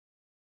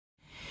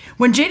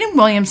When Jayden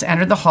Williams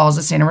entered the halls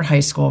of St. Edward High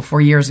School 4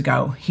 years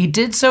ago, he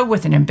did so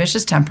with an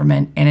ambitious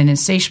temperament and an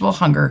insatiable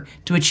hunger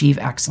to achieve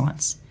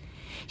excellence.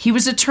 He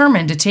was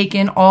determined to take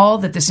in all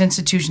that this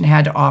institution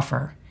had to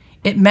offer.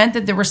 It meant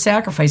that there were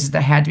sacrifices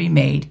that had to be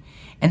made,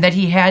 and that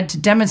he had to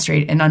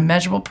demonstrate an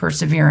unmeasurable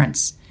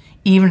perseverance,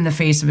 even in the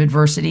face of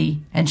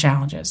adversity and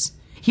challenges.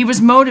 He was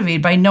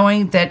motivated by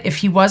knowing that if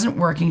he wasn't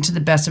working to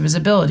the best of his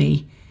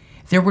ability,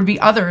 there would be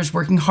others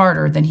working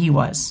harder than he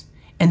was,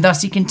 and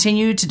thus he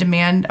continued to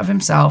demand of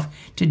himself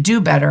to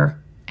do better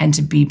and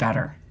to be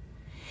better.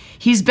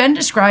 He's been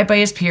described by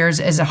his peers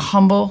as a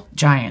humble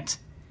giant,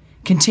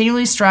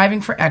 continually striving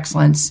for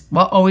excellence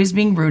while always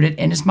being rooted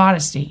in his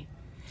modesty.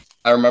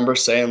 I remember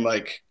saying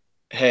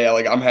hey,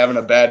 I'm having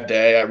a bad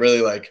day.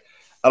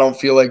 I don't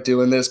feel like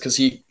doing this, because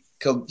he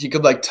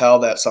could tell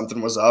that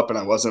something was up and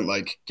I wasn't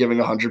giving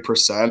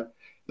 100%. And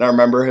I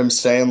remember him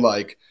saying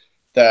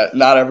that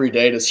not every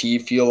day does he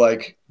feel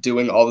like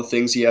doing all the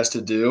things he has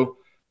to do.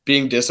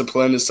 Being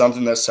disciplined is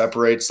something that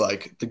separates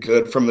the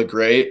good from the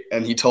great.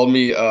 And he told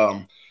me,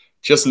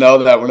 just know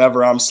that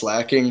whenever I'm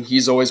slacking,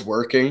 he's always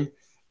working.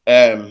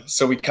 And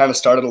so we kind of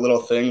started a little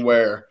thing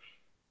where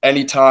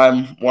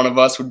anytime one of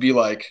us would be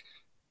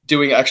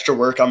doing extra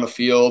work on the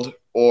field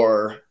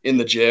or in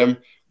the gym,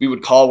 we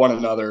would call one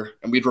another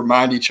and we'd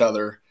remind each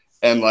other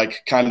and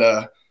kind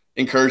of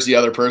encourage the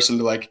other person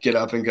to get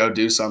up and go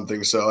do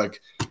something. So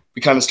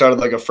we kind of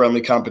started a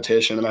friendly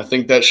competition. And I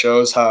think that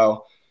shows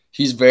how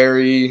he's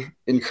very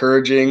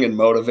encouraging and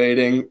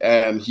motivating,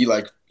 and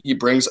he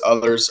brings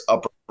others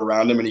up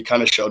around him, and he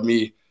kind of showed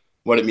me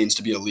what it means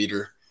to be a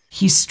leader.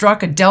 He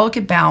struck a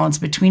delicate balance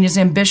between his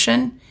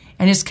ambition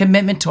and his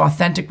commitment to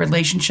authentic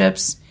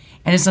relationships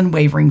and his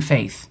unwavering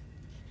faith.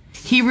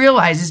 He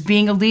realizes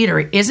being a leader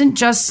isn't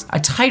just a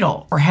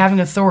title or having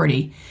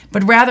authority,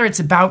 but rather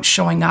it's about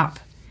showing up.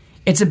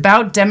 It's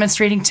about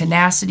demonstrating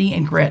tenacity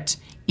and grit,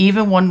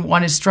 even when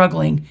one is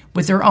struggling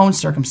with their own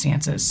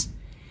circumstances.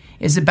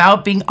 It's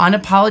about being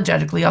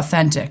unapologetically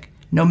authentic,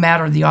 no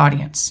matter the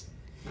audience.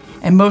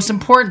 And most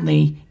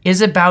importantly,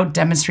 is about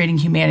demonstrating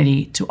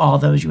humanity to all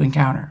those you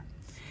encounter.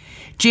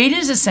 Jayden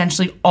is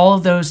essentially all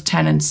of those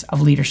tenets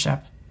of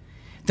leadership.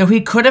 Though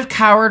he could have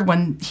cowered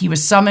when he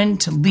was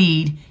summoned to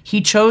lead, he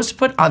chose to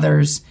put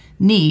others'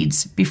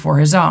 needs before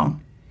his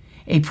own.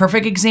 A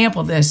perfect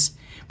example of this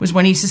was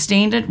when he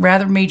sustained a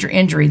rather major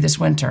injury this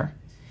winter.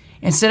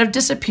 Instead of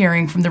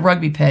disappearing from the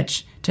rugby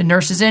pitch to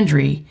nurse his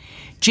injury,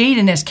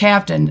 Jayden, as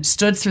captain,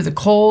 stood through the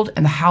cold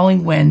and the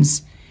howling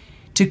winds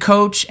to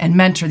coach and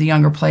mentor the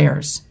younger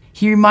players.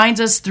 He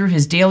reminds us through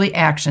his daily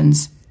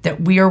actions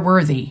that we are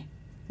worthy.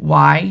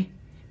 Why?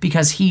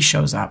 Because he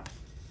shows up.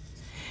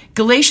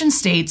 Galatians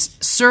states,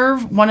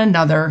 serve one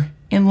another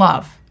in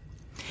love.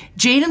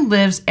 Jayden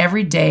lives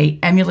every day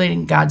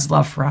emulating God's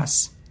love for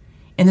us.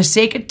 In the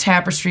sacred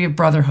tapestry of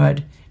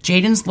brotherhood,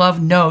 Jayden's love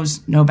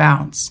knows no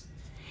bounds.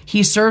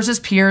 He serves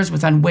his peers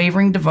with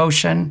unwavering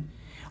devotion,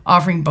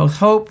 offering both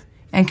hope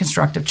and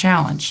constructive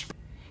challenge.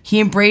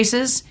 He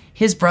embraces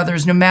his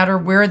brothers no matter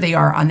where they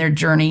are on their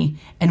journey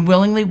and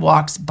willingly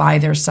walks by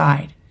their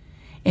side.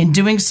 In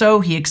doing so,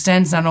 he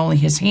extends not only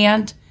his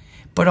hand,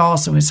 but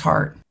also his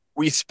heart.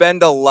 We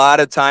spend a lot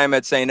of time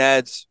at St.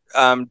 Ed's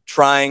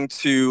trying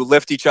to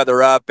lift each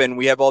other up, and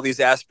we have all these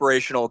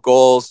aspirational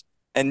goals.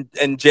 And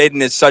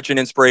Jayden is such an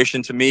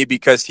inspiration to me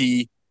because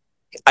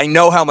I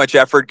know how much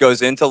effort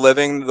goes into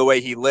living the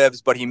way he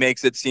lives, but he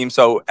makes it seem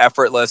so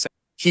effortless.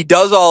 He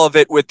does all of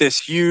it with this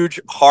huge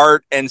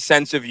heart and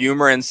sense of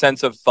humor and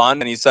sense of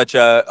fun. And he's such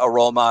a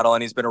role model,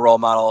 and he's been a role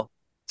model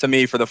to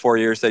me for the 4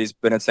 years that he's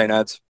been at St.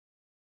 Ed's.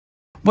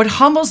 What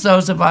humbles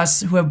those of us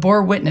who have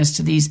bore witness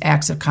to these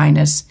acts of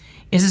kindness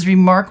is his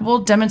remarkable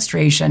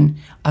demonstration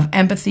of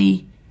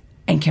empathy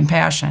and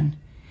compassion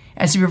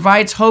as he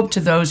provides hope to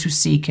those who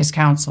seek his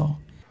counsel.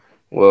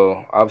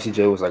 Well, obviously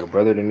Jay was like a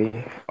brother to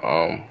me.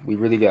 We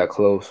really got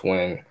close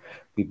when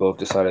we both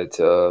decided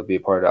to be a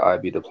part of the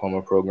IB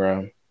diploma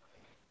program.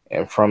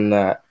 And from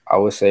that, I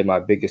would say my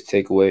biggest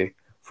takeaway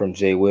from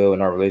Jay Will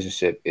and our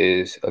relationship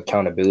is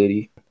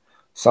accountability.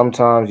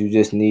 Sometimes you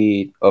just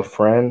need a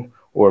friend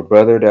or a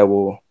brother that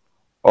will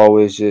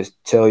always just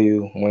tell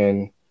you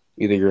when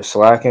either you're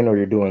slacking or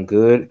you're doing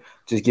good.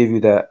 Just give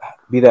you that,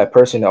 be that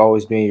person to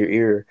always be in your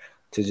ear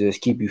to just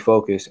keep you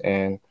focused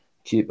and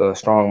keep a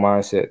strong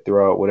mindset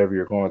throughout whatever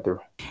you're going through.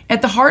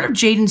 At the heart of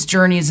Jayden's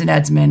journey as an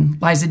Edsman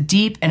lies a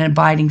deep and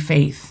abiding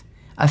faith,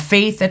 a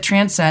faith that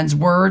transcends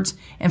words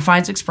and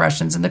finds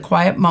expressions in the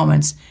quiet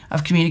moments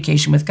of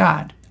communication with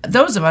God.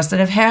 Those of us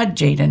that have had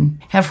Jayden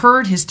have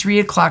heard his 3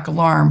 o'clock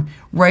alarm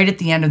right at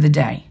the end of the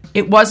day.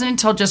 It wasn't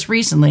until just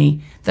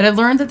recently that I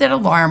learned that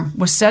alarm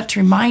was set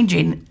to remind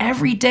Jayden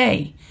every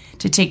day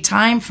to take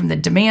time from the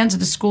demands of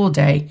the school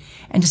day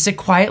and to sit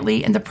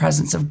quietly in the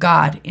presence of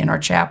God in our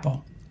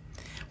chapel.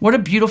 What a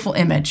beautiful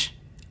image.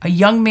 A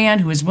young man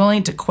who is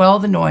willing to quell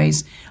the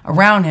noise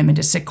around him and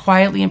to sit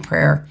quietly in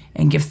prayer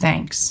and give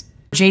thanks.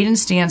 Jayden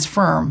stands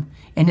firm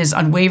in his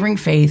unwavering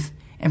faith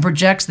and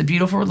projects the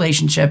beautiful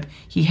relationship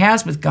he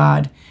has with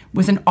God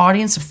with an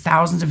audience of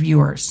thousands of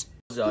viewers.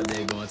 How's y'all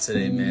day going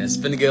today, man? It's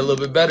finna get a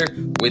little bit better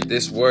with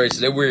this word.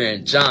 Today we're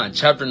in John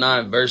chapter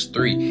 9 verse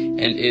 3,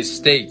 and it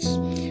states,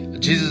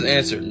 Jesus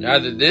answered,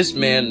 neither this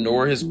man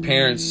nor his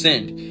parents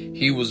sinned.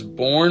 He was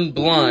born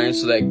blind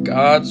so that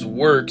God's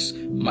works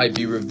might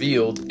be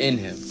revealed in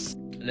him.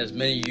 And as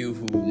many of you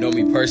who know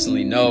me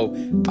personally know,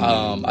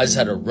 I just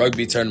had a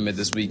rugby tournament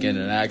this weekend,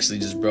 and I actually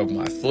just broke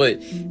my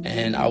foot.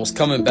 And I was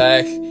coming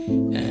back,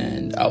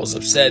 and I was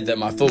upset that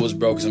my foot was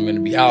broke because I'm going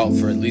to be out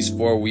for at least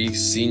 4 weeks,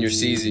 senior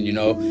season, you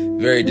know,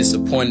 very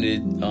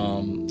disappointed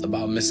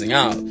about missing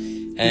out.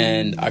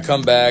 And I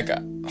come back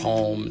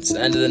home, it's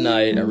the end of the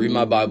night, I read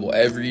my Bible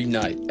every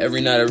night I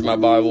read my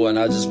Bible, and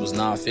I just was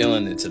not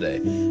feeling it today.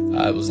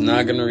 I was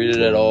not going to read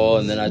it at all,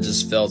 and then I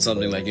just felt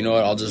something like, you know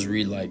what, I'll just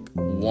read like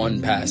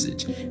one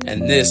passage,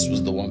 and this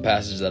was the one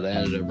passage that I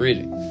ended up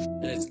reading.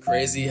 And it's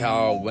crazy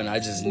how when I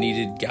just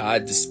needed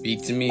God to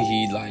speak to me,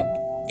 he like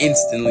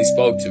instantly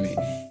spoke to me.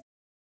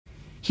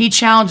 He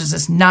challenges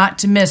us not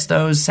to miss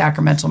those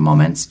sacramental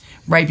moments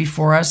right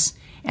before us,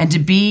 and to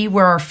be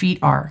where our feet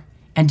are,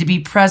 and to be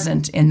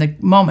present in the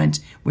moment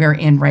we're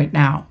in right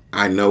now.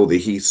 I know that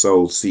he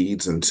sowed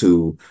seeds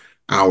into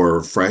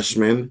our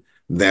freshmen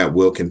that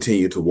will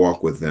continue to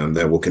walk with them,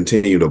 that will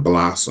continue to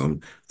blossom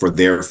for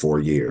their 4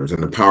 years.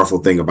 And the powerful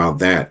thing about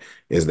that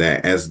is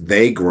that as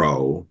they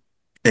grow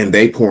and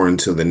they pour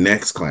into the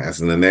next class,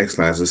 and the next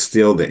class is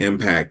still the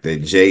impact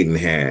that Jayden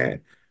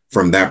had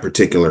from that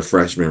particular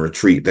freshman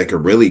retreat that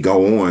could really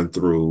go on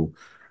through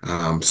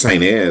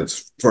St.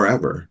 Ed's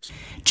forever.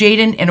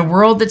 Jayden, in a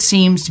world that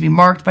seems to be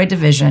marked by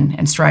division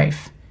and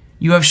strife,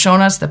 you have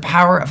shown us the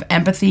power of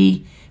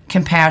empathy,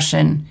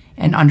 compassion,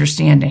 and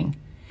understanding.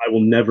 I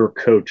will never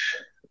coach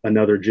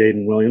another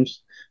Jayden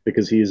Williams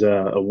because he's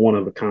a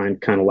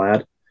one-of-a-kind kind of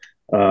lad.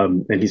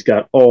 And he's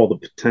got all the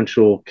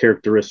potential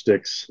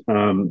characteristics,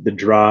 the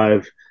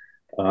drive,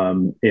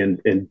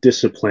 and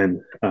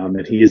discipline.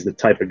 And he is the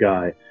type of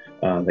guy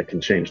that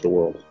can change the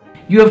world.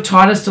 You have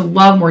taught us to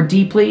love more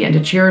deeply and to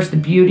cherish the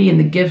beauty and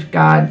the gift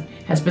God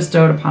has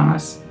bestowed upon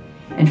us.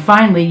 And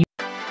finally,